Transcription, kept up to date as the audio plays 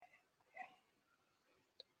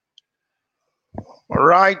All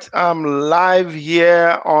right, I'm live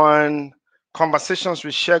here on Conversations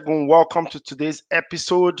with Shegun. Welcome to today's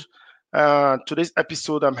episode.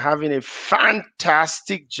 I'm having a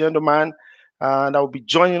fantastic gentleman that will be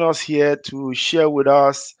joining us here to share with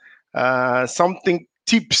us something,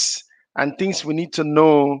 tips and things we need to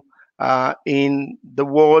know in the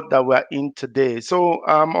world that we're in today. So,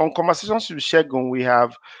 on Conversations with Shegun, we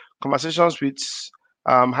have conversations with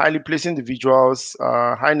highly placed individuals,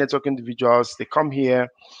 high network individuals. They come here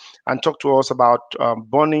and talk to us about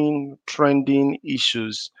burning, trending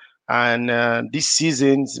issues. And this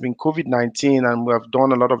season has been COVID-19, and we have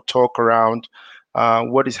done a lot of talk around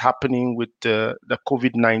what is happening with the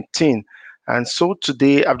COVID-19. And so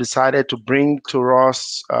today I've decided to bring to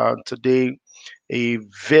us today a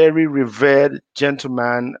very revered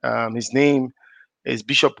gentleman. His name is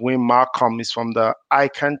Bishop Wayne Markham. He's from the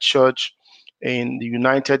Icon Church in the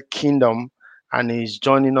United Kingdom, and he's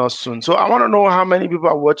joining us soon. So I want to know how many people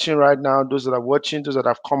are watching right now. Those that are watching, those that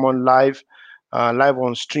have come on live, live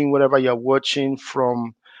on stream, whatever you're watching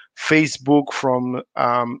from Facebook, from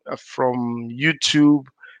YouTube.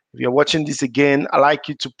 If you're watching this again, I like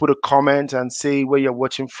you to put a comment and say where you're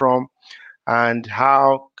watching from and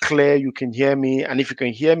how clear you can hear me, and if you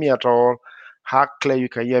can hear me at all, how clear you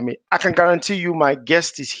can hear me. I can guarantee you my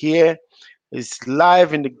guest is here, is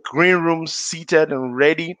live in the green room, seated and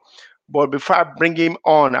ready. But before I bring him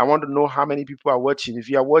on, I want to know how many people are watching. If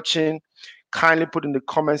you are watching, kindly put in the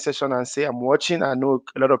comment section and say I'm watching. I know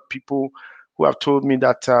a lot of people who have told me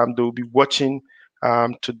that they will be watching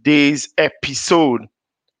today's episode.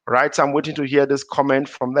 Right, so I'm waiting to hear this comment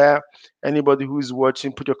from there. Anybody who is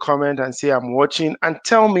watching, put your comment and say I'm watching, and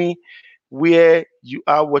tell me where you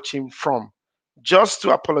are watching from. Just to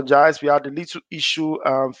apologize, we had a little issue.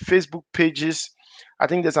 Facebook pages, I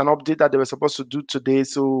think there's an update that they were supposed to do today,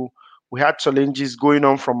 so we had challenges going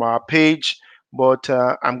on from our page. But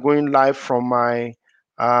I'm going live from my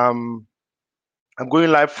um,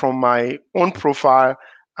 own profile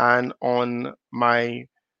and on my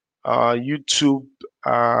YouTube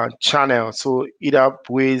channel. So either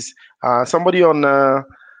ways, somebody on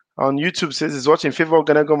YouTube says he's watching. Favor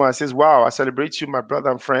Ganagoma says, "Wow, I celebrate you, my brother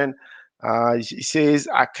and friend." He says,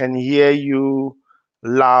 "I can hear you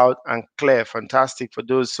loud and clear." Fantastic for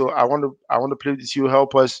those. So I want to play with you.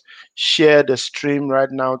 Help us share the stream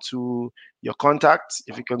right now to your contacts.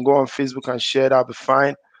 If you can go on Facebook and share, that'll be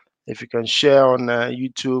fine. If you can share on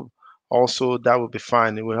YouTube, also that will be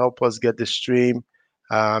fine. It will help us get the stream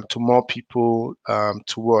to more people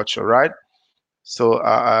to watch. All right. So,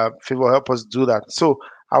 Favor, help us do that. So,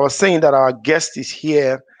 I was saying that our guest is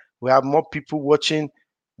here. We have more people watching.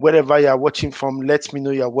 Wherever you are watching from, let me know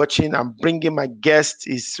you're watching. I'm bringing my guest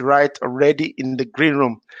is right already in the green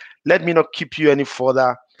room. Let me not keep you any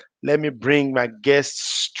further. Let me bring my guest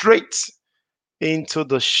straight into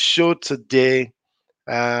the show today.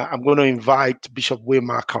 I'm going to invite Bishop Wayne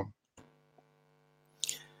Markham.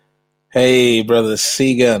 Hey, brother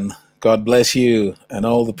Segan. God bless you and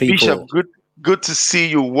all the people. Bishop, good to see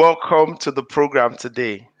you. Welcome to the program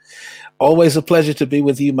today. Always a pleasure to be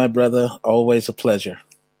with you, my brother. Always a pleasure.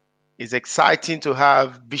 It's exciting to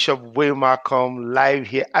have Bishop Wayne Markham live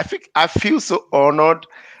here. I feel so honored.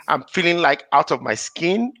 I'm feeling like out of my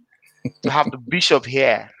skin to have the bishop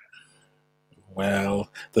here. Well,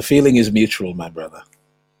 the feeling is mutual, my brother.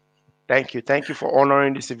 Thank you. Thank you for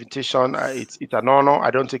honoring this invitation. It's an honor. I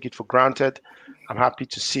don't take it for granted. I'm happy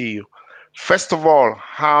to see you. First of all,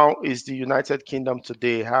 how is the United Kingdom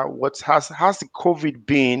today? How's the COVID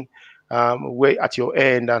been at your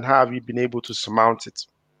end, and how have you been able to surmount it?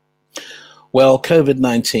 Well,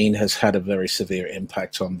 COVID-19 has had a very severe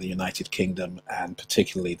impact on the United Kingdom and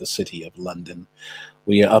particularly the city of London.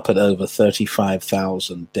 We are up at over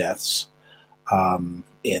 35,000 deaths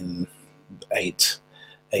in eight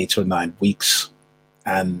or 9 weeks,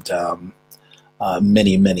 and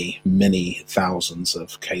many thousands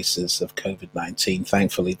of cases of COVID-19.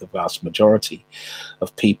 Thankfully, the vast majority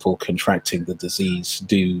of people contracting the disease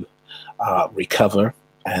do recover.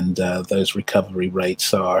 And those recovery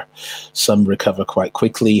rates are, some recover quite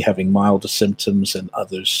quickly, having milder symptoms, and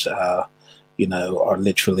others, are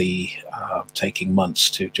literally taking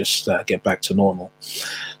months to just get back to normal.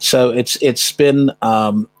 So it's been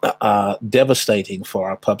devastating for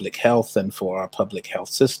our public health and for our public health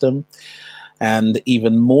system, and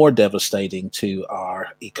even more devastating to our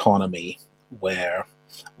economy, where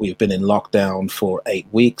we've been in lockdown for 8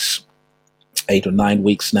 or 9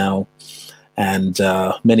 weeks now. And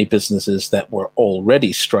many businesses that were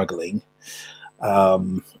already struggling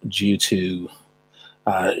due to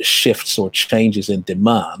shifts or changes in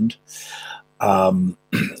demand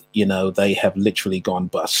they have literally gone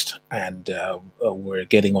bust, and we're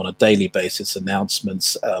getting on a daily basis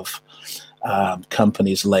announcements of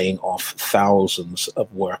companies laying off thousands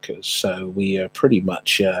of workers. So we are pretty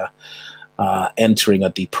much entering a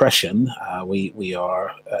depression. We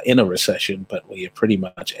are in a recession, but we are pretty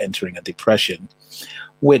much entering a depression,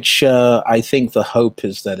 which I think the hope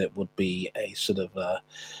is that it would be a sort of a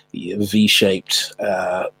V-shaped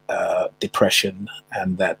depression,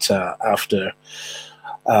 and that after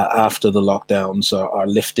the lockdowns are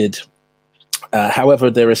lifted. However,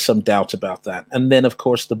 there is some doubt about that. And then, of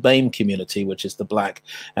course, the BAME community, which is the Black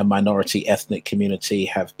and minority ethnic community,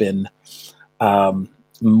 have been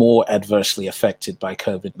more adversely affected by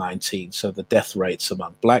COVID-19. So the death rates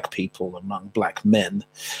among Black people, among Black men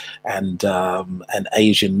and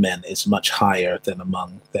Asian men is much higher than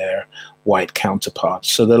among their white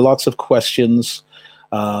counterparts. So there are lots of questions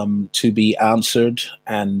to be answered,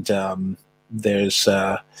 and there's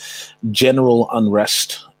general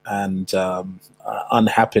unrest and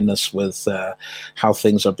unhappiness with how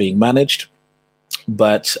things are being managed.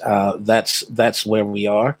 But that's where we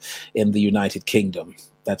are in the United Kingdom.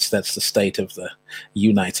 That's the state of the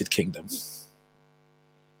United Kingdom.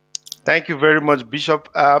 Thank you very much, Bishop.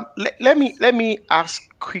 Let me ask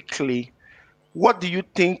quickly, what do you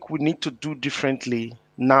think we need to do differently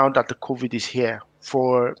now that the COVID is here,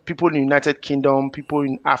 for people in the United Kingdom, people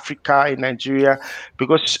in Africa, in Nigeria?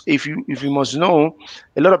 Because if you must know,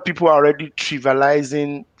 a lot of people are already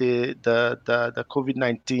trivializing the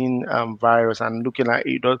COVID-19 virus and looking at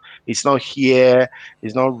it. It's not here.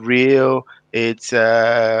 It's not real. It's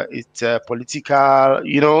political.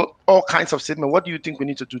 All kinds of statements. What do you think we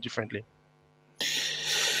need to do differently?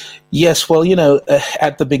 Yes, well,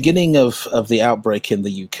 at the beginning of the outbreak in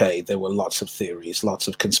the UK, there were lots of theories, lots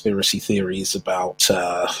of conspiracy theories about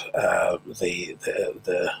the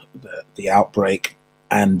outbreak,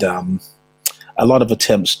 and a lot of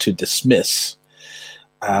attempts to dismiss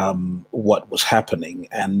what was happening.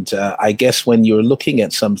 And I guess when you're looking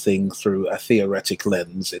at something through a theoretic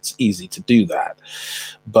lens, it's easy to do that.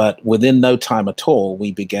 But within no time at all,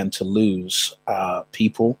 we began to lose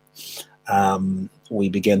people. We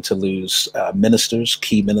began to lose ministers,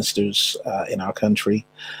 key ministers in our country.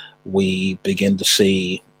 We begin to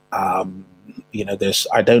see, I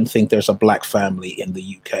don't think there's a Black family in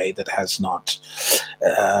the UK that has not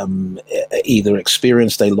either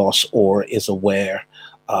experienced a loss or is aware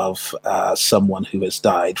of someone who has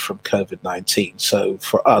died from COVID-19. So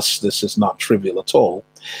for us, this is not trivial at all.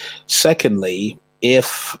 Secondly,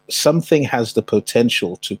 if something has the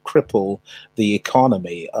potential to cripple the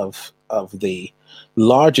economy of the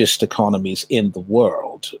largest economies in the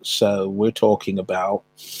world, so we're talking about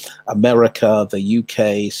America, the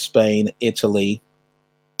UK, Spain, Italy,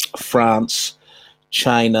 France,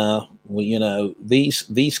 China,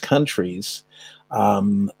 these countries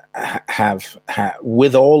have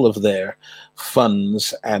with all of their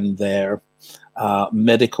funds and their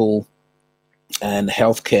medical and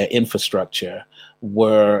healthcare infrastructure,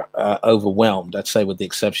 were overwhelmed, I'd say, with the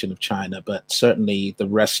exception of China, but certainly the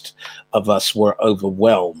rest of us were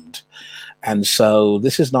overwhelmed. And so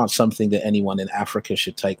this is not something that anyone in Africa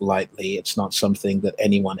should take lightly. It's not something that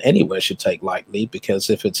anyone anywhere should take lightly,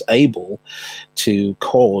 because if it's able to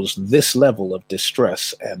cause this level of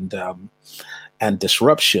distress and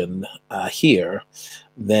disruption here,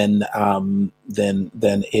 then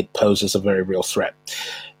it poses a very real threat.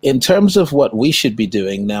 In terms of what we should be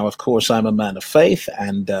doing now, of course, I'm a man of faith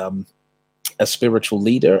and a spiritual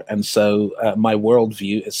leader, and so my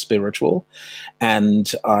worldview is spiritual,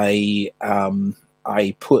 and I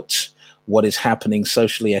put what is happening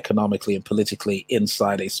socially, economically, and politically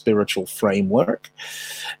inside a spiritual framework.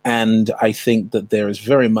 And I think that there is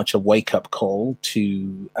very much a wake-up call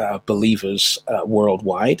to believers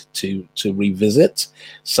worldwide to revisit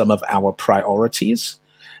some of our priorities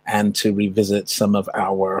and to revisit some of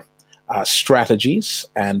our strategies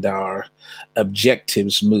and our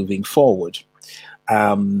objectives moving forward.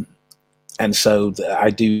 And so I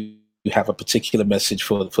do have a particular message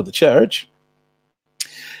for the church.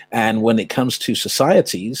 And when it comes to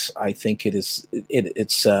societies, I think it's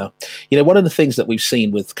one of the things that we've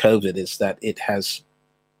seen with COVID is that it has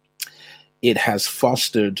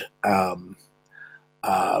fostered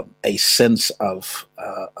a sense of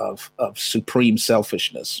supreme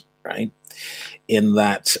selfishness, right? In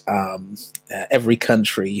that every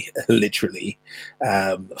country literally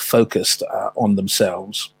focused on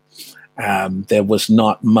themselves. There was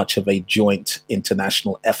not much of a joint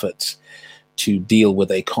international effort to deal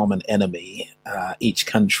with a common enemy. Each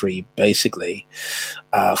country basically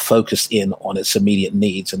focused in on its immediate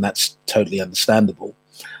needs, and that's totally understandable.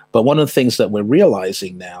 But one of the things that we're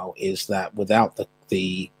realizing now is that without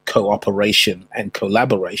the cooperation and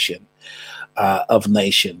collaboration of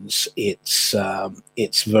nations, it's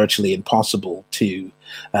virtually impossible to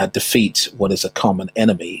defeat what is a common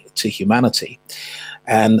enemy to humanity.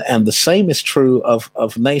 And the same is true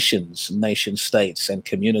of nations, nation states, and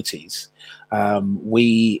communities.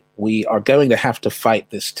 We are going to have to fight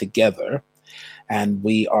this together, and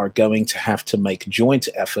we are going to have to make joint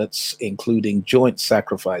efforts, including joint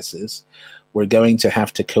sacrifices. We're going to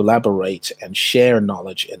have to collaborate and share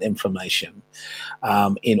knowledge and information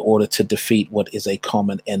in order to defeat what is a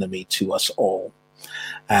common enemy to us all.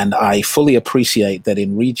 And I fully appreciate that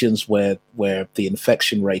in regions where the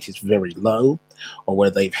infection rate is very low, or where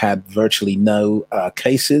they've had virtually no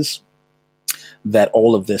cases, that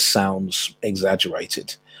all of this sounds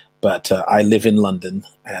exaggerated. But I live in London,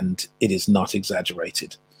 and it is not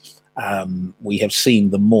exaggerated. We have seen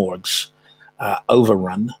the morgues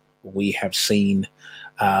overrun. We have seen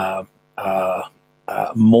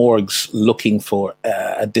morgues looking for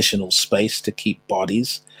additional space to keep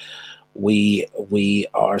bodies. We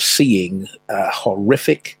are seeing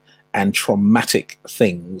horrific and traumatic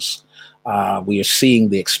things. We are seeing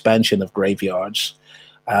the expansion of graveyards.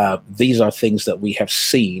 These are things that we have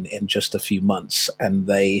seen in just a few months, and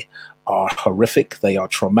they are horrific. They are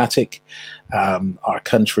traumatic. Our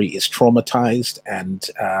country is traumatized, and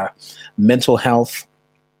mental health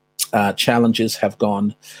challenges have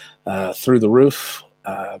gone through the roof,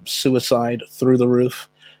 suicide through the roof,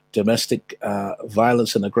 domestic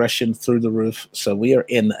violence and aggression through the roof. So we are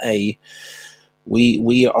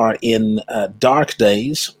in dark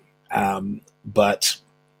days, but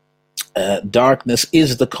darkness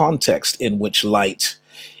is the context in which light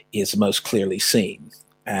is most clearly seen,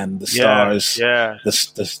 and the stars,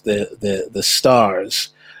 the stars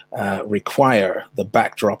require the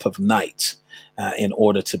backdrop of night in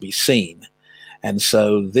order to be seen. And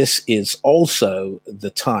so this is also the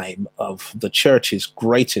time of the church's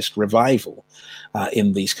greatest revival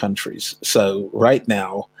in these countries. So right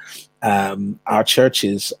now, our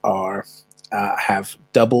churches have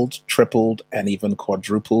doubled, tripled, and even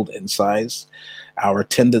quadrupled in size. Our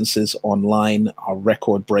attendances online are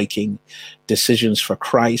record-breaking. Decisions for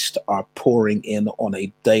Christ are pouring in on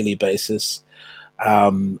a daily basis.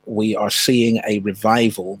 We are seeing a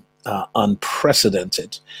revival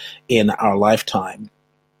unprecedented in our lifetime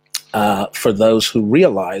for those who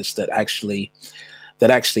realize that actually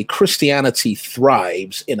Christianity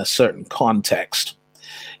thrives in a certain context.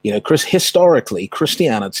 You know, historically,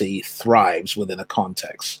 Christianity thrives within a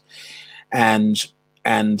context, and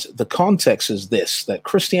the context is this: that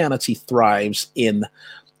Christianity thrives in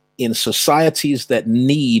societies that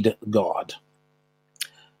need God,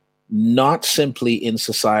 not simply in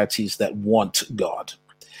societies that want God.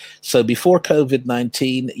 So before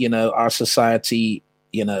COVID-19, you know, our society,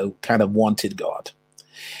 you know, kind of wanted God,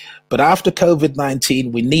 but after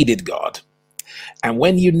COVID-19, we needed God, and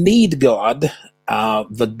when you need God,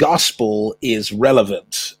 the gospel is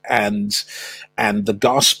relevant, and the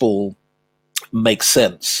gospel makes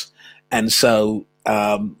sense. And so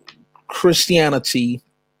Christianity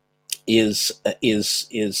is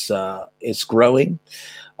growing,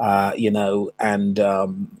 you know, and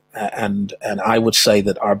I would say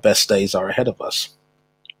that our best days are ahead of us.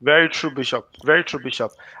 Very true, Bishop. Very true,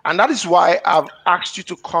 Bishop. And that is why I've asked you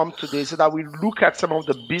to come today, so that we look at some of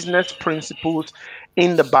the business principles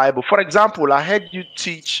in the Bible. For example, I heard you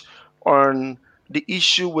teach on the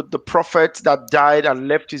issue with the prophet that died and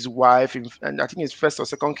left his wife, and I think it's First or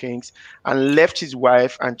Second Kings, and left his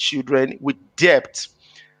wife and children with debt.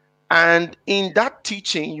 And in that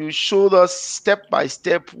teaching, you showed us step by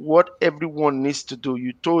step what everyone needs to do.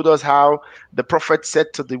 You told us how the prophet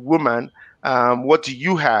said to the woman, what do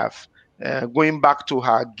you have? Going back to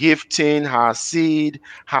her gifting, her seed,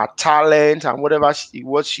 her talent, and whatever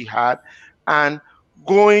she had, and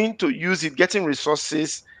going to use it, getting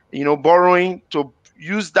resources, you know, borrowing to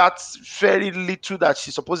use that very little that she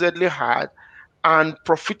supposedly had, and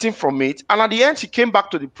profiting from it. And at the end, she came back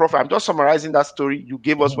to the prophet. I'm just summarizing that story you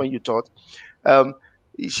gave us when you taught.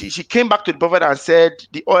 She came back to the prophet and said,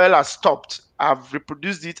 the oil has stopped. I've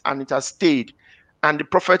reproduced it and it has stayed. And the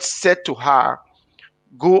prophet said to her,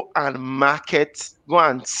 go and market, go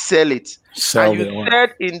and sell it. And you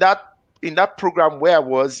said in that program where I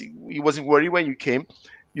was, it wasn't worried when you came,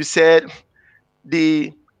 you said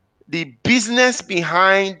the business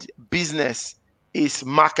behind business is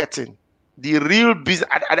marketing. The real business,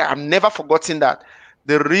 I've never forgotten that.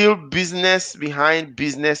 The real business behind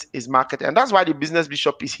business is marketing. And that's why the business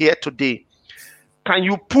bishop is here today. Can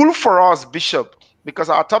you pull for us, Bishop, because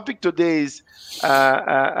our topic today is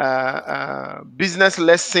business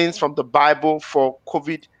lessons from the Bible for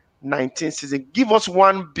COVID-19 season. Give us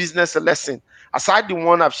one business lesson, aside the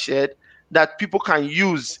one I've shared, that people can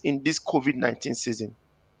use in this COVID-19 season.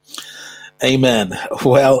 Amen.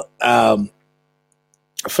 Well,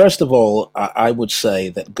 first of all, I would say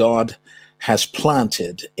that God has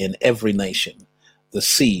planted in every nation the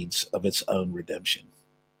seeds of its own redemption.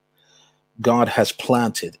 God has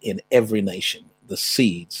planted in every nation the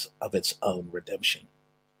seeds of its own redemption.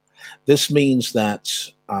 This means that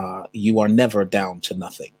you are never down to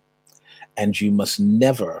nothing, and you must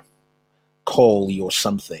never call your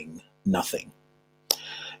something nothing.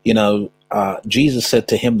 You know, Jesus said,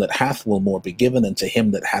 to him that hath will more be given, and to him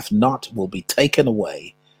that hath not will be taken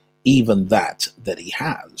away even that he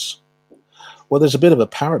has. Well, there's a bit of a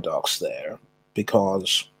paradox there,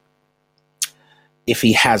 because if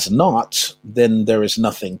he has not, then there is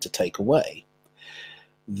nothing to take away.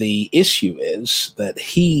 The issue is that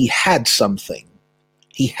he had something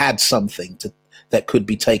that could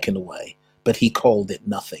be taken away, but he called it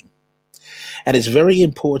nothing. And it's very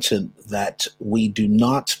important that we do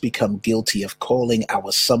not become guilty of calling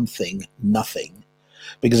our something nothing.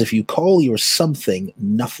 Because if you call your something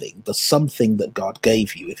nothing, the something that God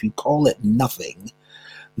gave you, if you call it nothing,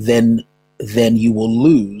 then you will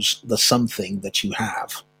lose the something that you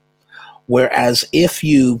have. Whereas if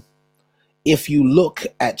you look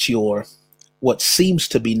at your what seems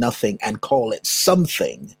to be nothing and call it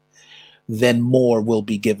something, then more will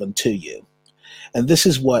be given to you. And this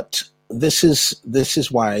is why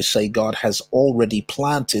I say God has already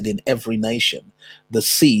planted in every nation the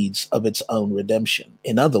seeds of its own redemption.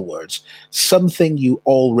 In other words, something you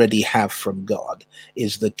already have from God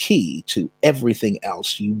is the key to everything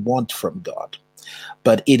else you want from God.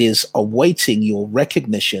 But it is awaiting your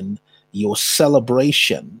recognition, your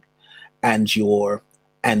celebration, and your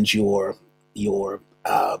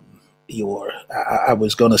I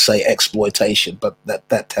was going to say exploitation, but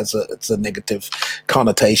that has a negative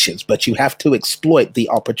connotations. But you have to exploit the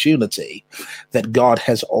opportunity that God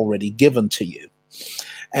has already given to you.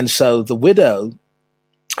 And so the widow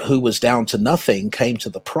who was down to nothing came to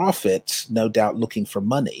the prophet, no doubt looking for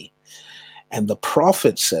money. And the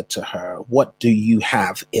prophet said to her, "What do you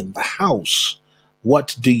have in the house?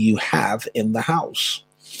 What do you have in the house?"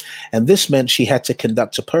 And this meant she had to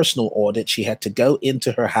conduct a personal audit. She had to go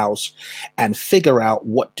into her house and figure out,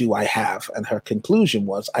 what do I have? And her conclusion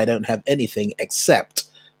was, I don't have anything except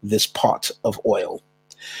this pot of oil.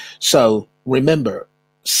 So remember,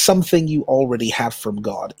 something you already have from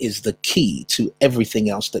God is the key to everything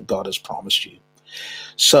else that God has promised you.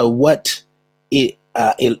 So what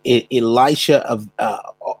Elijah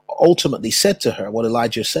ultimately said to her, what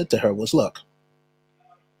Elijah said to her was, look,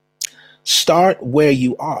 start where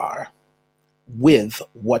you are with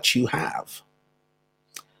what you have.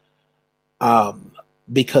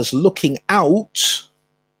 Because looking out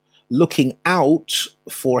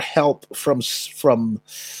for help from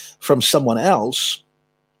someone else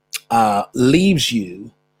leaves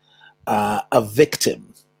you a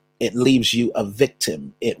victim. It leaves you a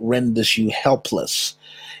victim. It renders you helpless.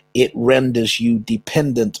 It renders you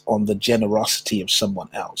dependent on the generosity of someone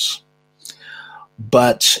else.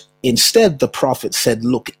 But instead, the prophet said,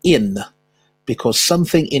 look in, because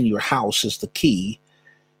something in your house is the key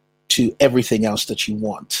to everything else that you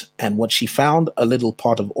want. And what she found, a little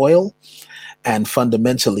pot of oil, and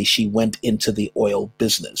fundamentally she went into the oil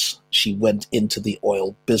business. She went into the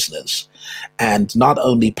oil business and not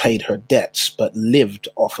only paid her debts, but lived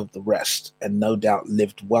off of the rest, and no doubt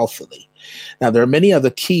lived wealthily. Now, there are many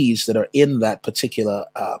other keys that are in that particular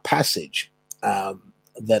passage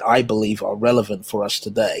that I believe are relevant for us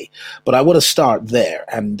today, but I want to start there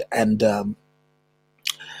and at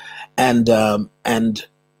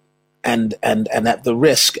the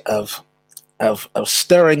risk of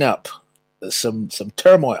stirring up some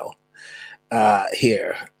turmoil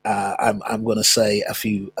here. I'm going to say a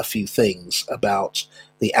few things about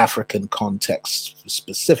the African context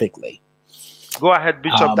specifically. Go ahead,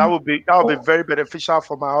 Bishop. That would be very beneficial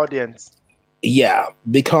for my audience. Yeah,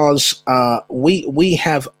 because we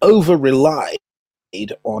have over-relied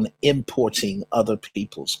on importing other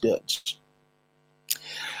people's goods.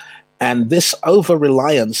 And this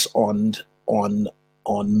over-reliance on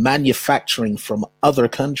manufacturing from other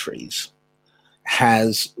countries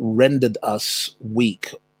has rendered us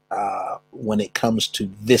weak when it comes to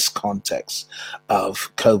this context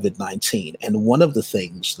of COVID-19. And one of the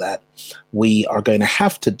things that we are going to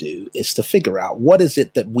have to do is to figure out, what is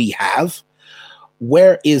it that we have?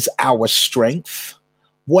 Where is our strength?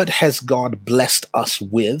 What has God blessed us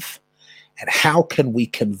with? And how can we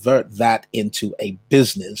convert that into a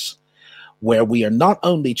business where we are not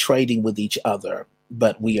only trading with each other,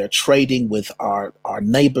 but we are trading with our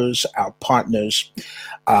neighbors, our partners,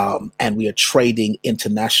 and we are trading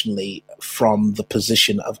internationally from the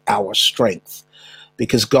position of our strength.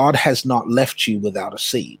 Because God has not left you without a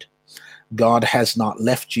seed. God has not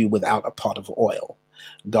left you without a pot of oil.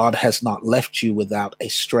 God has not left you without a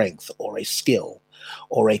strength or a skill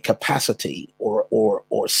or a capacity or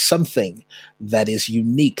something that is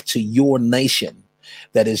unique to your nation,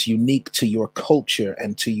 that is unique to your culture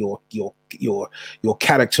and to your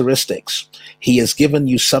characteristics. He has given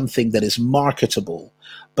you something that is marketable,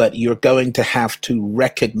 but you're going to have to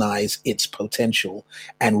recognize its potential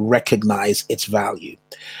and recognize its value.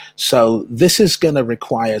 So this is going to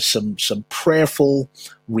require some prayerful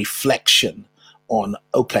reflection on,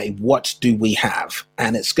 okay, what do we have?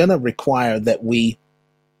 And it's going to require that we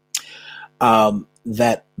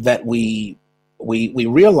we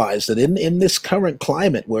realize that in this current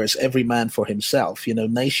climate, where it's every man for himself,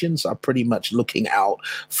 nations are pretty much looking out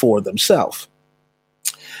for themselves.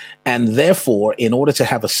 And therefore, in order to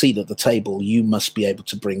have a seat at the table, you must be able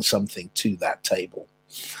to bring something to that table.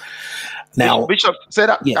 Now, Bishop, say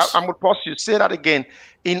that. Yes. I'm going to pause you. Say that again.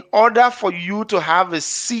 In order for you to have a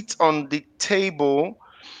seat on the table,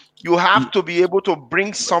 you have to be able to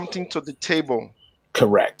bring something to the table.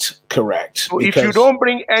 Correct. So if you don't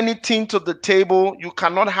bring anything to the table, you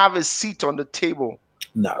cannot have a seat on the table.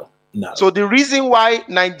 No. So the reason why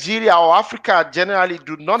Nigeria or Africa generally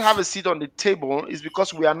do not have a seat on the table is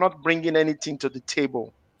because we are not bringing anything to the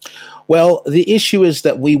table. Well, the issue is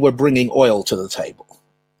that we were bringing oil to the table.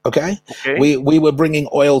 Okay? We were bringing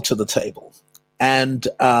oil to the table. And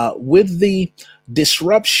with the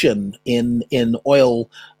disruption in oil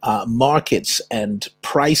markets and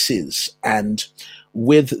prices, and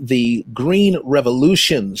with the green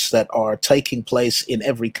revolutions that are taking place in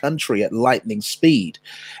every country at lightning speed,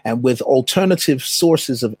 and with alternative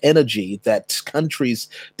sources of energy that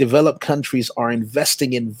developed countries are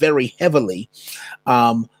investing in very heavily,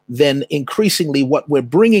 then increasingly what we're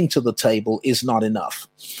bringing to the table is not enough.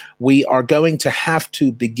 We are going to have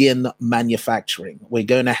to begin manufacturing. We're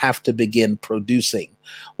going to have to begin producing.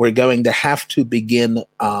 We're going to have to begin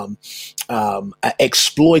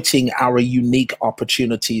exploiting our unique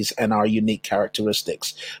opportunities and our unique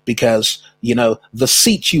characteristics, because, the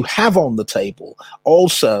seat you have on the table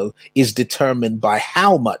also is determined by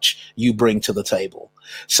how much you bring to the table.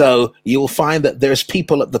 So you'll find that there's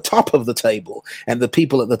people at the top of the table, and the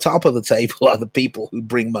people at the top of the table are the people who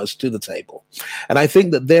bring most to the table. And I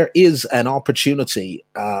think that there is an opportunity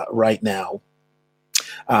right now,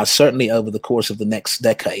 certainly over the course of the next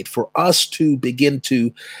decade, for us to begin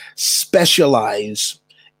to specialize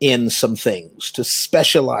in some things,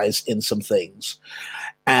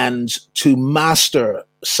 and to master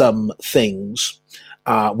some things,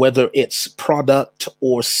 whether it's product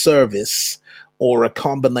or service or a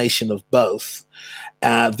combination of both.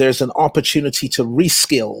 There's an opportunity to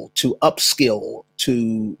reskill, to upskill,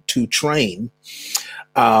 to train,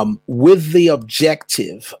 with the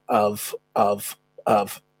objective of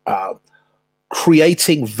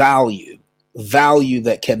creating value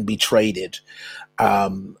that can be traded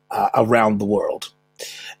around the world.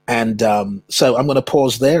 And so I'm going to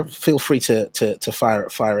pause there. Feel free to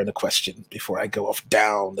fire in a question before I go off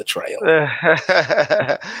down the trail.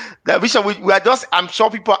 Bishop, we are just, I'm sure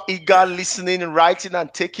people are eager, listening and writing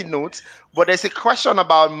and taking notes. But there's a question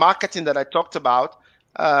about marketing that I talked about.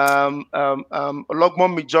 Logmon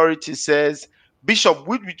Majority says, Bishop,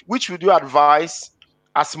 which would you advise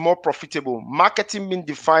as more profitable? Marketing being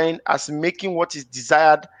defined as making what is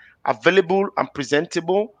desired available and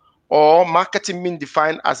presentable, or marketing being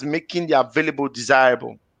defined as making the available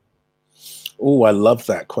desirable? Oh, I love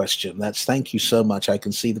that question. Thank you so much. I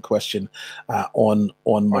can see the question on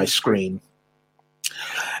my screen.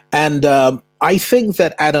 And I think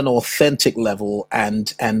that at an authentic level,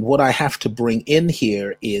 and what I have to bring in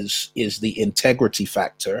here is the integrity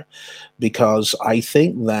factor, because I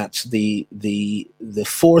think that the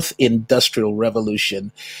fourth industrial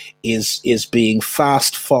revolution is being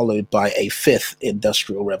fast followed by a fifth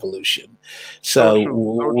industrial revolution. So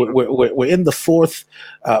we're in the fourth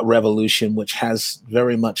revolution, which has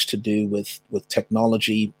very much to do with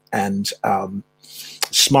technology and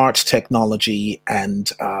smart technology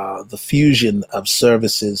and the fusion of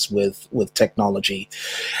services with technology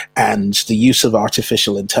and the use of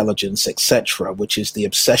artificial intelligence, etc., which is the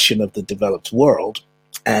obsession of the developed world.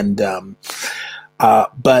 And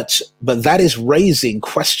but that is raising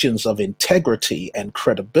questions of integrity and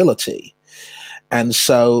credibility. And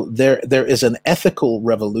so there is an ethical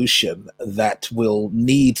revolution that will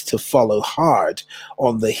need to follow hard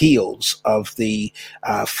on the heels of the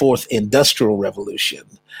fourth industrial revolution,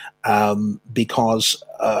 because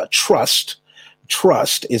trust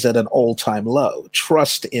is at an all-time low.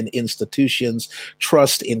 Trust in institutions,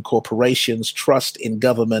 trust in corporations, trust in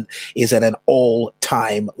government is at an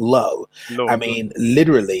all-time low. I mean,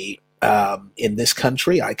 literally, in this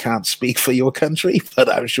country, I can't speak for your country,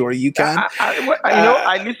 but I'm sure you can.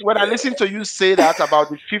 When I listen to you say that about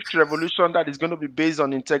the fifth revolution that is going to be based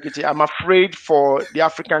on integrity, I'm afraid for the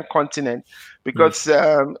African continent, because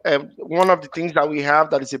one of the things that we have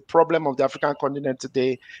that is a problem of the African continent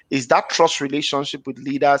today is that trust relationship with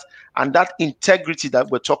leaders and that integrity that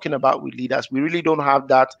we're talking about with leaders. We really don't have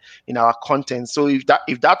that in our content. So if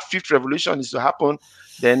that fifth revolution is to happen,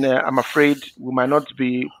 then I'm afraid we might not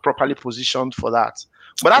be properly positioned for that.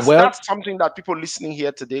 But that's something that people listening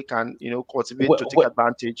here today can, cultivate to take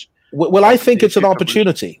advantage. Well, I think it's an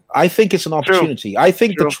opportunity. I think it's an opportunity. I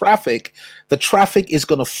think the traffic is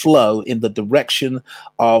going to flow in the direction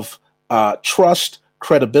of trust,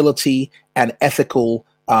 credibility, and ethical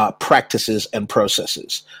practices and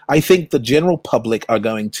processes. I think the general public are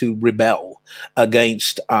going to rebel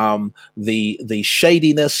against the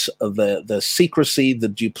shadiness, the secrecy, the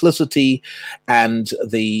duplicity, and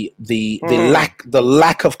the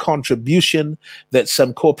lack of contribution that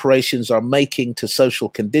some corporations are making to social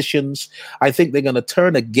conditions. I think they're going to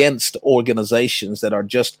turn against organizations that are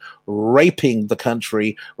just raping the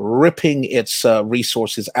country, ripping its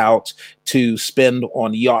resources out to spend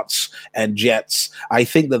on yachts and jets. I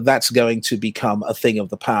think that that's going to become a thing of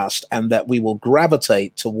the past, and that we will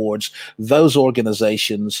gravitate towards those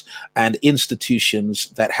organizations and institutions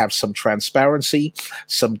that have some transparency,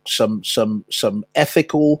 some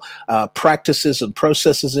ethical practices and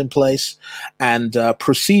processes in place, and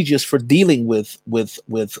procedures for dealing with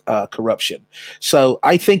corruption. So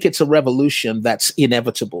I think it's a revolution that's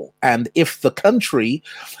inevitable, and if the country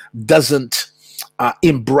doesn't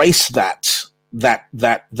embrace that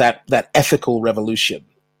ethical revolution,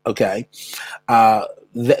 okay,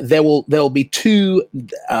 there will be two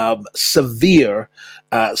severe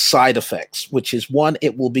side effects, which is one,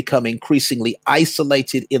 it will become increasingly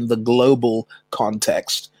isolated in the global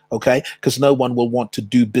context. Okay, because no one will want to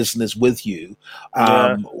do business with you,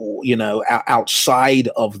 outside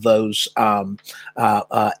of those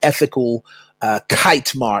ethical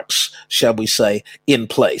kite marks, shall we say, in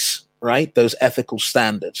place. Right, those ethical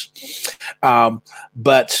standards,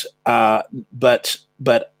 but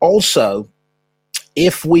also,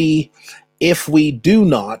 if we do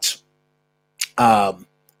not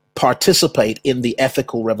participate in the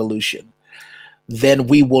ethical revolution, then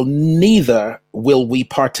neither will we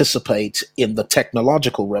participate in the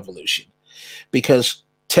technological revolution, because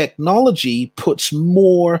technology puts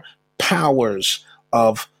more powers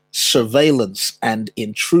of surveillance and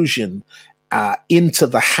intrusion into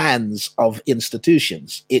the hands of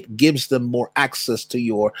institutions. It gives them more access to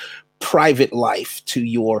your private life, to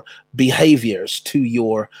your behaviors, to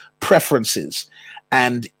your preferences,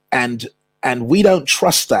 and we don't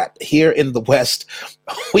trust that. Here in the West,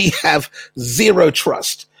 we have zero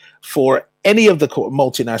trust for any of the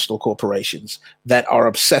multinational corporations that are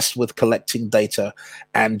obsessed with collecting data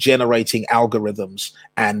and generating algorithms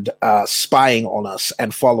and spying on us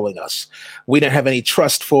and following us. We don't have any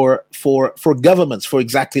trust for governments for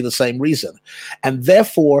exactly the same reason, and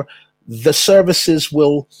therefore the services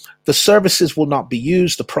will not be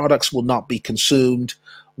used, the products will not be consumed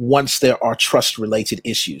once there are trust-related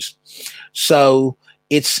issues. So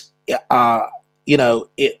it's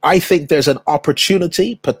I think there's an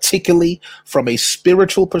opportunity, particularly from a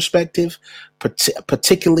spiritual perspective,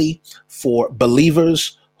 particularly for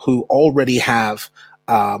believers who already have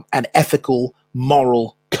an ethical,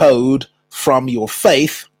 moral code from your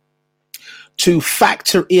faith, to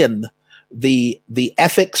factor in the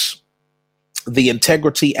ethics, the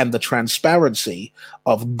integrity, and the transparency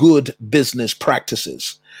of good business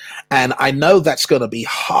practices. And I know that's going to be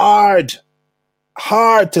hard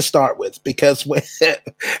to start with, because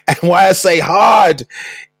and why I say hard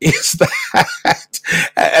is that,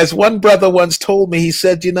 as one brother once told me, he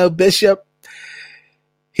said, Bishop,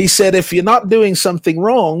 he said, if you're not doing something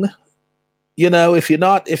wrong, if you're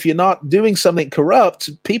not doing something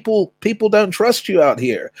corrupt, people don't trust you out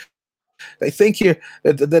here. They think they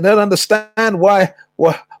don't understand why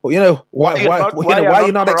you're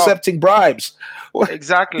not accepting bribes.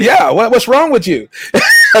 Exactly. Yeah. What's wrong with you?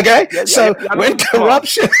 Okay, so you're when not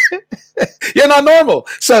corruption, you're not normal.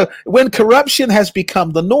 So when corruption has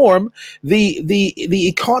become the norm, the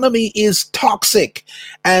economy is toxic,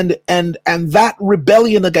 and that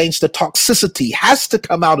rebellion against the toxicity has to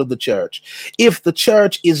come out of the church if the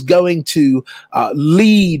church is going to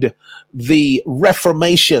lead the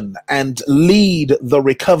reformation and lead the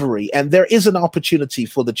recovery. And there is an opportunity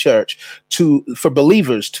for the church for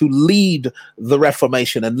believers to lead the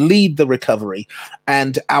reformation and lead the recovery.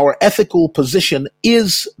 And our ethical position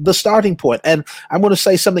is the starting point. And I'm going to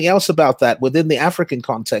say something else about that within the African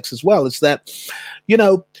context as well, is that,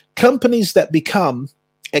 companies that become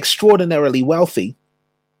extraordinarily wealthy,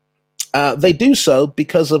 they do so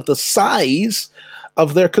because of the size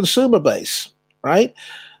of their consumer base, right?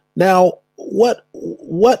 Now, what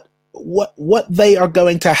they are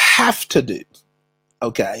going to have to do,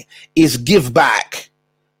 okay, is give back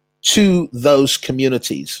to those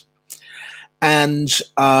communities, and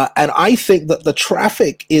I think that the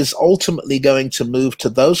traffic is ultimately going to move to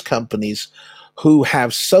those companies who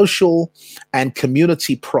have social and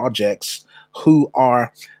community projects, who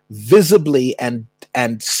are visibly and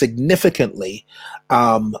significantly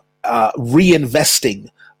reinvesting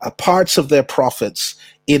parts of their profits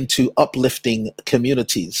into uplifting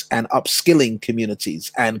communities and upskilling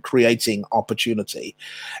communities and creating opportunity.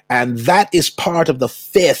 And that is part of the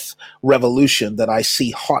fifth revolution that I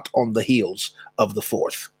see hot on the heels of the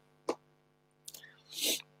fourth.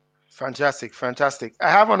 Fantastic. I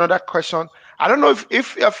have another question. I don't know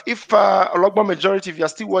if Ologbo Majority, if you're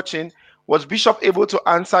still watching, was Bishop able to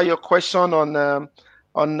answer your question on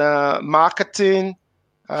marketing?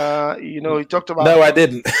 He talked about. No, I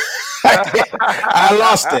didn't. I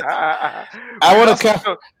lost it. I want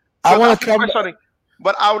to come.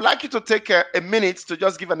 But I would like you to take a minute to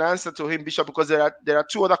just give an answer to him, Bishop, because there are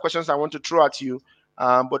two other questions I want to throw at you.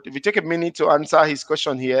 But if you take a minute to answer his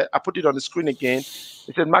question here, I put it on the screen again.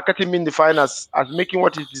 It said marketing being defined as making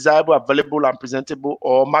what is desirable available and presentable,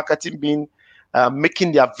 or marketing being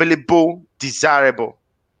making the available desirable.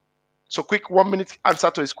 So quick 1 minute answer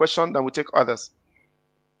to his question, then we'll take others.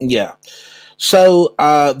 Yeah. So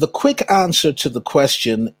the quick answer to the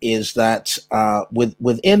question is that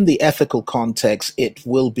within the ethical context, it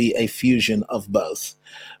will be a fusion of both,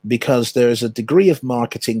 because there is a degree of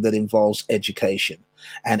marketing that involves education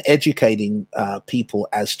and educating people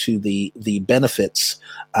as to the benefits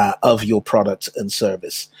of your product and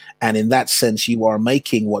service. And in that sense, you are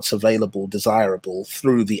making what's available desirable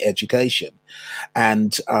through the education.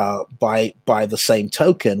 And by the same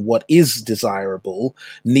token, what is desirable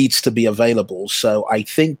needs to be available. So I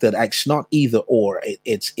think that it's not either or,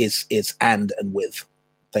 it's and with.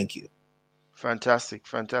 Thank you. Fantastic.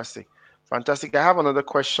 I have another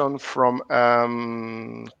question from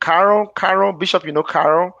Carol. Carol, Bishop,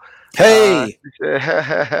 Carol. Hey,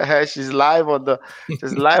 she's live on the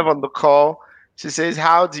call. She says,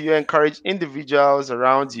 how do you encourage individuals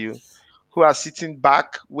around you who are sitting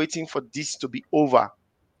back waiting for this to be over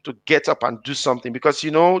to get up and do something? Because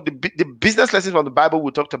the business lessons from the Bible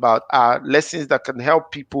we talked about are lessons that can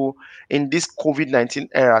help people in this COVID-19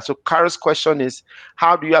 era. So Carol's question is,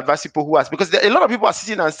 how do you advise people who are, because a lot of people are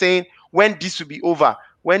sitting and saying, when this will be over,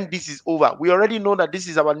 when this is over. We already know that this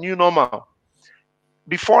is our new normal.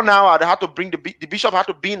 Before now, I had to bring the bishop had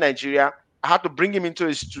to be in Nigeria. I had to bring him into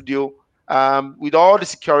a studio with all the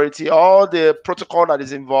security, all the protocol that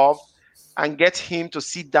is involved, and get him to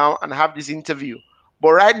sit down and have this interview.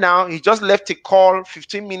 But right now, he just left a call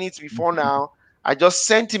 15 minutes before now. I just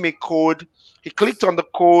sent him a code. He clicked on the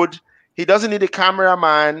code. He doesn't need a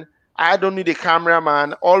cameraman. I don't need a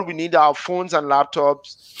cameraman. All we need are our phones and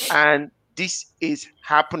laptops. And this is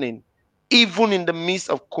happening, even in the midst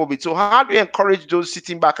of COVID. So how do you encourage those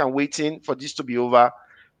sitting back and waiting for this to be over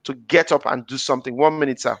to get up and do something? 1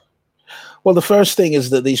 minute, sir. Well, the first thing is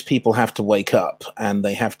that these people have to wake up, and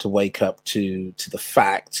they have to wake up to the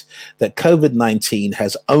fact that COVID-19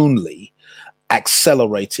 has only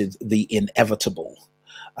accelerated the inevitable.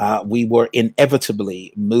 We were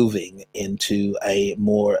inevitably moving into a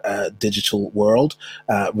more digital world,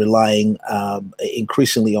 relying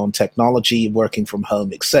increasingly on technology, working from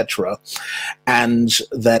home, etc. And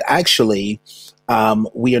that actually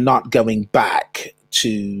we are not going back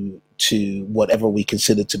to to whatever we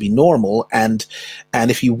consider to be normal. And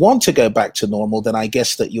if you want to go back to normal, then I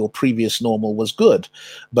guess that your previous normal was good.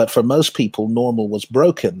 But for most people, normal was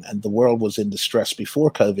broken, and the world was in distress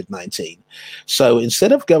before COVID-19. So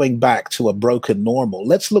instead of going back to a broken normal,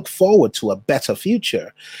 let's look forward to a better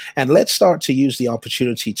future. And let's start to use the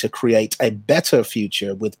opportunity to create a better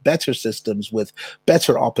future with better systems, with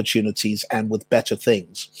better opportunities, and with better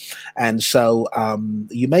things. And so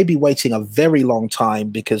you may be waiting a very long time,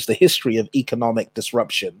 because the history of economic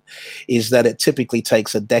disruption is that it typically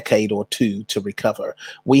takes a decade or two to recover.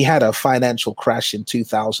 We had a financial crash in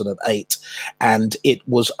 2008, and it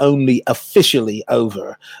was only officially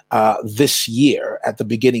over this year, at the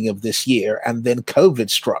beginning of this year, and then COVID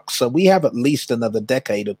struck. So we have at least another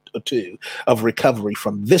decade or two of recovery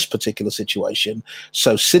from this particular situation.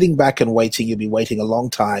 So sitting back and waiting, you'll be waiting a long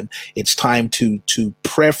time. It's time to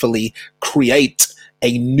prayerfully create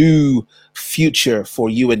a new future for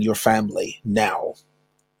you and your family now.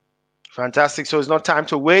 Fantastic. So it's not time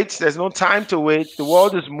to wait. There's no time to wait. The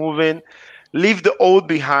world is moving. Leave the old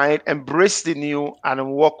behind, embrace the new,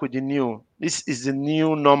 and walk with the new. This is the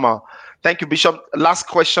new normal. Thank you, Bishop. Last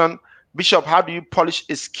question. Bishop, how do you polish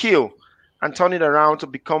a skill and turn it around to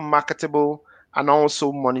become marketable and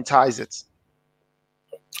also monetize it?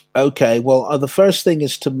 Okay, well, the first thing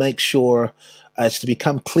is to make sure is to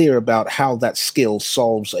become clear about how that skill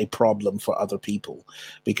solves a problem for other people,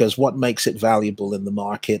 because what makes it valuable in the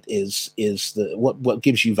market is what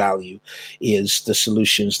gives you value is the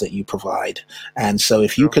solutions that you provide. And so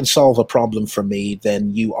if you can solve a problem for me,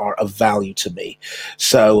 then you are of value to me.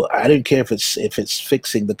 So I don't care if it's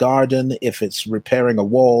fixing the garden, if it's repairing a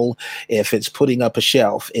wall, if it's putting up a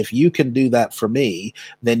shelf. If you can do that for me,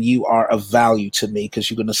 then you are of value to me, because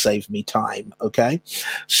you're going to save me time. Okay,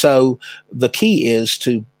 so the key is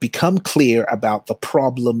to become clear about the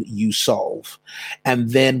problem you solve.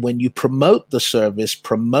 And then when you promote the service,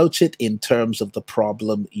 promote it in terms of the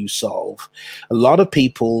problem you solve. A lot of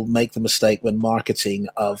people make the mistake when marketing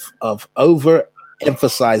of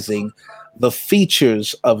overemphasizing the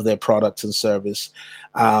features of their product and service,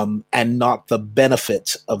 and not the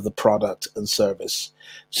benefit of the product and service.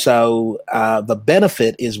 So the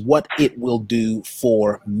benefit is what it will do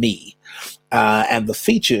for me. And the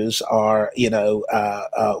features are,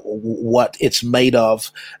 what it's made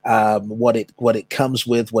of, what it comes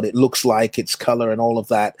with, what it looks like, its color, and all of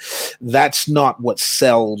that. That's not what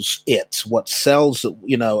sells it. What sells,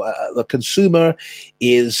 the consumer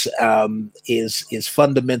is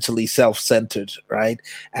fundamentally self-centered, right?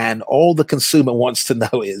 And all the consumer wants to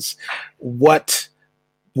know is what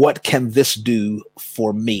can this do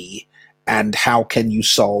for me, and how can you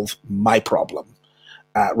solve my problem?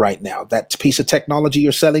 Right now, that piece of technology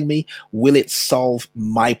you're selling me, will it solve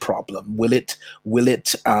my problem? Will it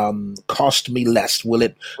cost me less? Will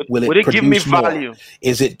it give me more? value?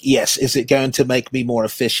 Is it going to make me more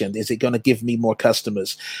efficient? Is it going to give me more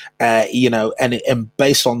customers? And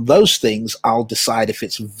based on those things, I'll decide if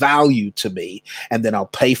it's value to me, and then I'll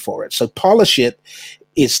pay for it. So polish it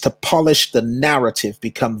is to polish the narrative,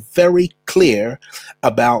 become very clear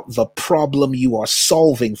about the problem you are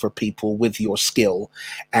solving for people with your skill,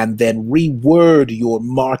 and then reword your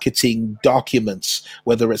marketing documents,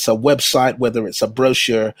 whether it's a website, whether it's a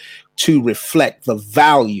brochure, to reflect the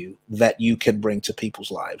value that you can bring to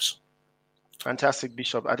people's lives. Fantastic,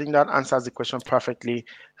 Bishop. I think that answers the question perfectly.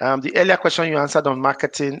 The earlier question you answered on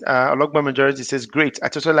marketing, Ologba Majority says, great, I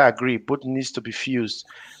totally agree. Both needs to be fused.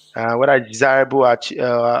 Whether it's desirable or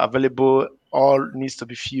available, all needs to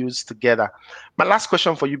be fused together. My last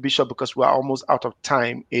question for you, Bishop, because we're almost out of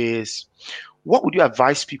time, is what would you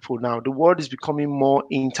advise people now? The world is becoming more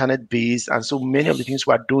internet-based, and so many of the things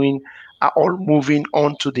we're doing are all moving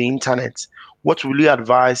onto the internet. What will you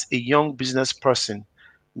advise a young business person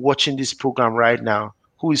watching this program right now,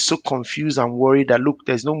 who is so confused and worried that, look,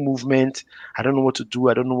 there's no movement, I don't know what to do,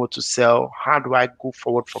 I don't know what to sell, how do I go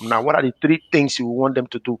forward from now? What are the 3 things you want them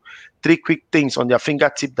to do? 3 quick things on their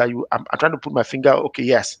fingertip that I'm trying to put my finger, okay,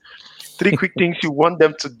 yes. 3 quick things you want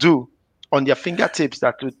them to do on their fingertips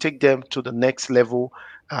that will take them to the next level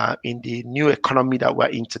in the new economy that we're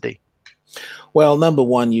in today. Well, number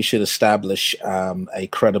one, you should establish a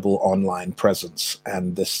credible online presence,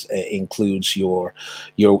 and this includes your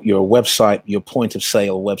website, your point of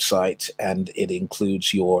sale website, and it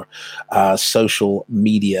includes your social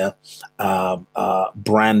media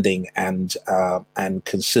branding and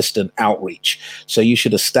consistent outreach. So you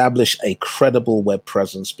should establish a credible web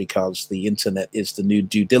presence, because the internet is the new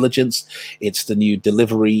due diligence, it's the new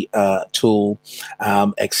delivery tool,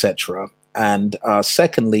 etc. And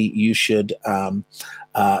secondly, you should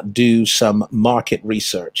do some market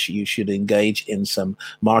research. You should engage in some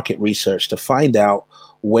market research to find out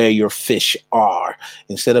where your fish are,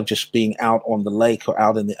 instead of just being out on the lake or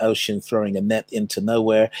out in the ocean throwing a net into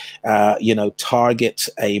nowhere. Target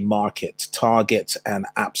a market, target an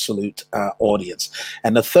absolute audience.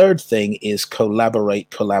 And the third thing is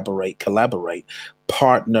collaborate.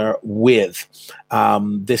 Partner with.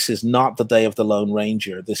 This is not the day of the Lone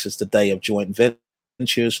Ranger. This is the day of joint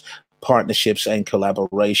ventures, partnerships, and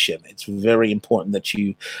collaboration. It's very important that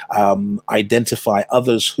you identify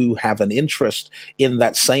others who have an interest in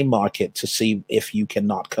that same market to see if you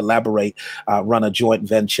cannot collaborate, run a joint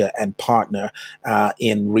venture, and partner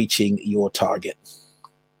in reaching your target.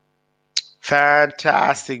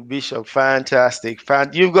 Fantastic, Bishop. Fantastic.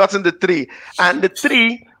 You've gotten the three. And the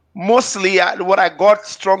three, mostly what I got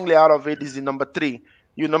strongly out of it is the number three.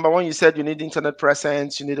 Number one, you said you need internet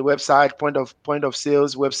presence, you need a website, point of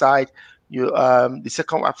sales website. The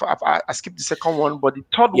second, I skipped the second one, but the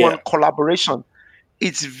third one, collaboration.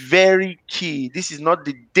 It's very key. This is not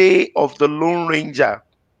the day of the Lone Ranger.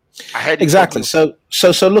 I heard exactly. So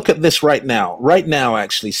look at this right now. Right now,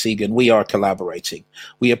 actually, Segan, we are collaborating.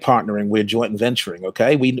 We are partnering. We're joint venturing.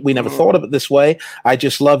 Okay. We never thought of it this way. I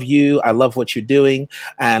just love you. I love what you're doing,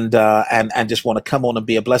 and just want to come on and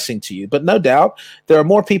be a blessing to you. But no doubt, there are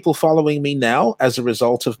more people following me now as a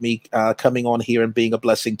result of me coming on here and being a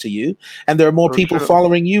blessing to you, and there are more people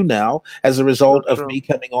following you now as a result of me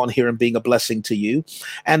coming on here and being a blessing to you.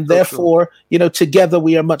 And therefore, together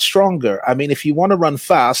we are much stronger. I mean, if you want to run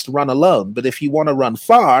fast, run alone. But if you want to run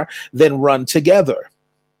far, then run together.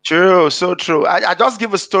 True, so true. I just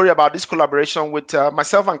give a story about this collaboration with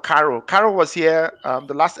myself and Carol. Carol was here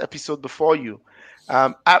the last episode before you.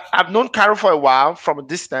 I've known Carol for a while from a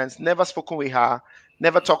distance, never spoken with her,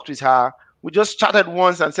 never talked with her. We just chatted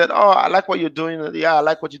once and said, "Oh, I like what you're doing. Yeah, I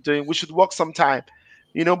like what you're doing. We should work sometime."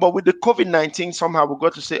 But with the COVID-19, somehow we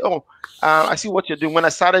got to say, "Oh, I see what you're doing." When I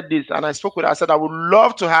started this and I spoke with her, I said, "I would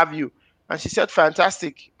love to have you." And she said,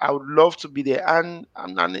 "Fantastic! I would love to be there." And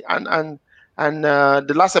the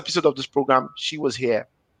last episode of this program, she was here.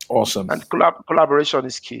 Awesome. And collaboration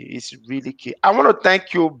is key. It's really key. I want to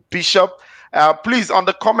thank you, Bishop. Please, on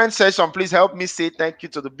the comment section, please help me say thank you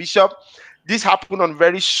to the Bishop. This happened on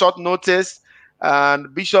very short notice,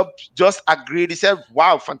 and Bishop just agreed. He said,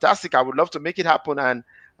 "Wow, fantastic! I would love to make it happen." And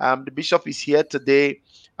the Bishop is here today.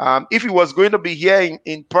 If he was going to be here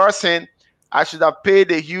in person, I should have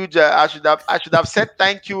paid a huge. I should have said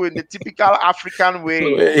thank you in the typical African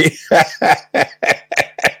way.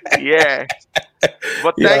 Yeah.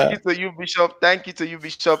 But thank you to you, Bishop. Thank you to you,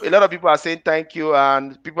 Bishop. A lot of people are saying thank you,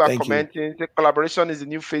 and people are commenting. Say collaboration is the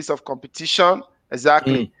new face of competition.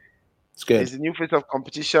 Exactly. It's good. It's the new face of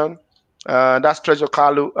competition. That's Treasure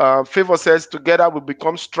Kalu. Favor says together we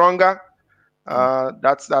become stronger.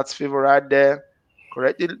 That's Favor right there.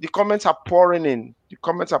 Correct. The comments are pouring in.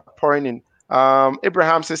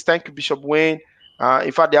 Abraham says thank you, Bishop Wayne.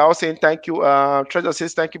 In fact, they're all saying thank you. Treasure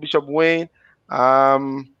says thank you, Bishop Wayne.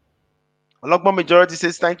 Logman Majority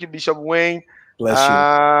says thank you, Bishop Wayne. Bless you.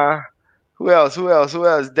 Who else?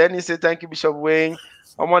 Dennis says thank you, Bishop Wayne.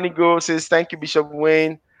 Omanigo says thank you, Bishop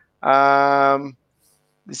Wayne. The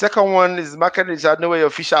second one is Market Richard. No way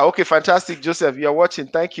official. Okay, fantastic, Joseph. You're watching.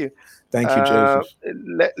 Thank you. Thank you, Joseph.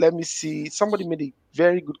 Let me see. Somebody made a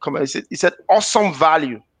very good comment. He said awesome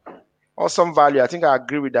value. Awesome value. I think I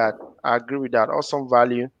agree with that. Awesome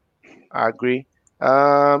value. I agree.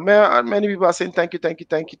 Many people are saying thank you.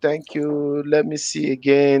 Let me see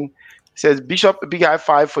again. It says Bishop, a big high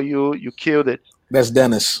five for you. You killed it. That's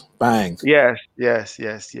Dennis. Bang. Yes.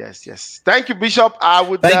 Thank you, Bishop. I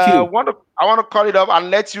would want to call it up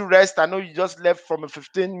and let you rest. I know you just left from a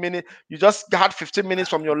 15-minute. You just had 15 minutes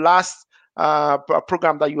from your last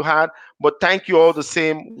program that you had. But thank you all the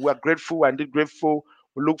same. We're grateful and indeed grateful.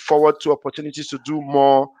 We look forward to opportunities to do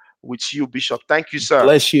more with you, Bishop. Thank you, sir.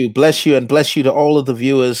 Bless you, and bless you to all of the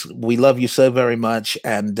viewers. We love you so very much,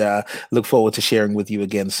 and look forward to sharing with you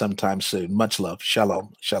again sometime soon. Much love.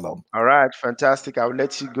 Shalom. All right, fantastic. I'll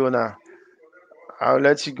let you go now.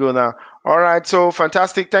 All right, so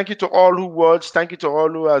fantastic. Thank you to all who watched. Thank you to all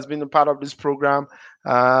who has been a part of this program.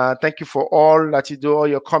 Thank you for all that you do, all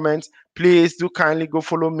your comments. Please do kindly go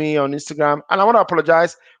follow me on Instagram. And I want to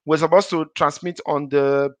apologize. We're supposed to transmit on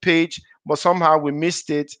the page, but somehow we missed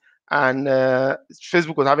it. And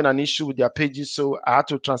Facebook was having an issue with their pages, so I had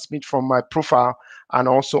to transmit from my profile and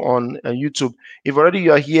also on YouTube. If already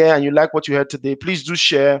you're here and you like what you heard today, please do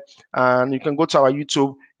share, and you can go to our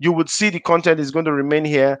YouTube. You would see the content is going to remain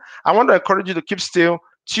here. I want to encourage you to keep still.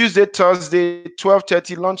 Tuesday, Thursday,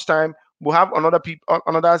 12:30 lunchtime, we'll have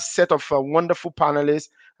another set of wonderful panelists.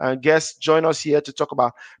 guests join us here to talk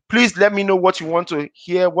about. Please let me know what you want to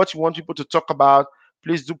hear, what you want people to talk about.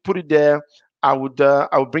 Please do put it there. I would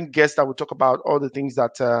bring guests that will talk about all the things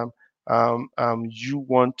that you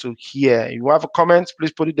want to hear. If you have a comment,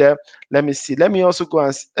 please put it there. Let me see. Let me also go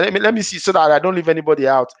and let me see so that I don't leave anybody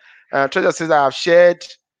out. Treasure says I have shared.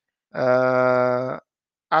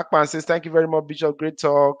 Akman says thank you very much, Bishop. Great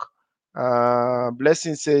talk.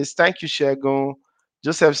 Blessing says thank you, Shegun.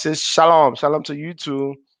 Joseph says shalom, shalom to you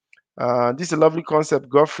too. This is a lovely concept,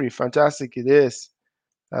 Godfrey. Fantastic, it is.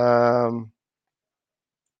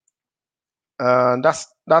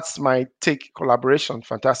 That's my take. Collaboration,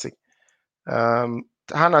 fantastic.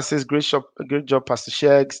 Hannah says great job, Pastor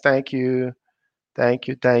Shegs. Thank you.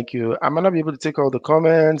 I might not be able to take all the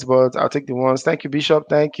comments, but I'll take the ones. Thank you, Bishop.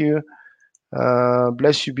 Thank you.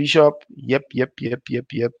 Bless you, Bishop. Yep.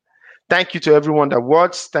 Thank you to everyone that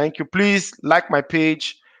watched. Thank you. Please like my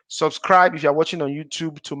page. Subscribe if you're watching on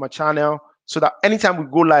YouTube to my channel so that anytime we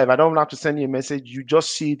go live, I don't have to send you a message. You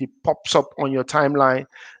just see it pops up on your timeline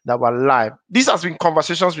that we're live. This has been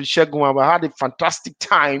Conversations with Shegun, and we had a fantastic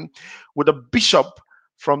time with the bishop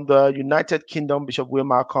from the United Kingdom, Bishop Will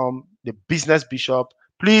Malcolm, the business bishop.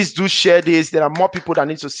 Please do share this. There are more people that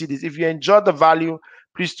need to see this. If you enjoyed the value,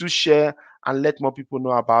 please do share and let more people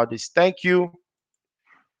know about this. Thank you.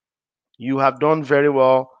 You have done very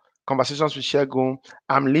well. Conversations with Shegun.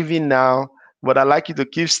 I'm leaving now, but I'd like you to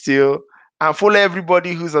keep still and follow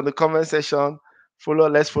everybody who's on the comment section.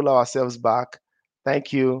 Let's follow ourselves back.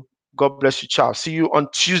 Thank you. God bless you. Ciao. See you on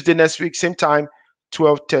Tuesday next week, same time,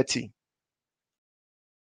 12:30.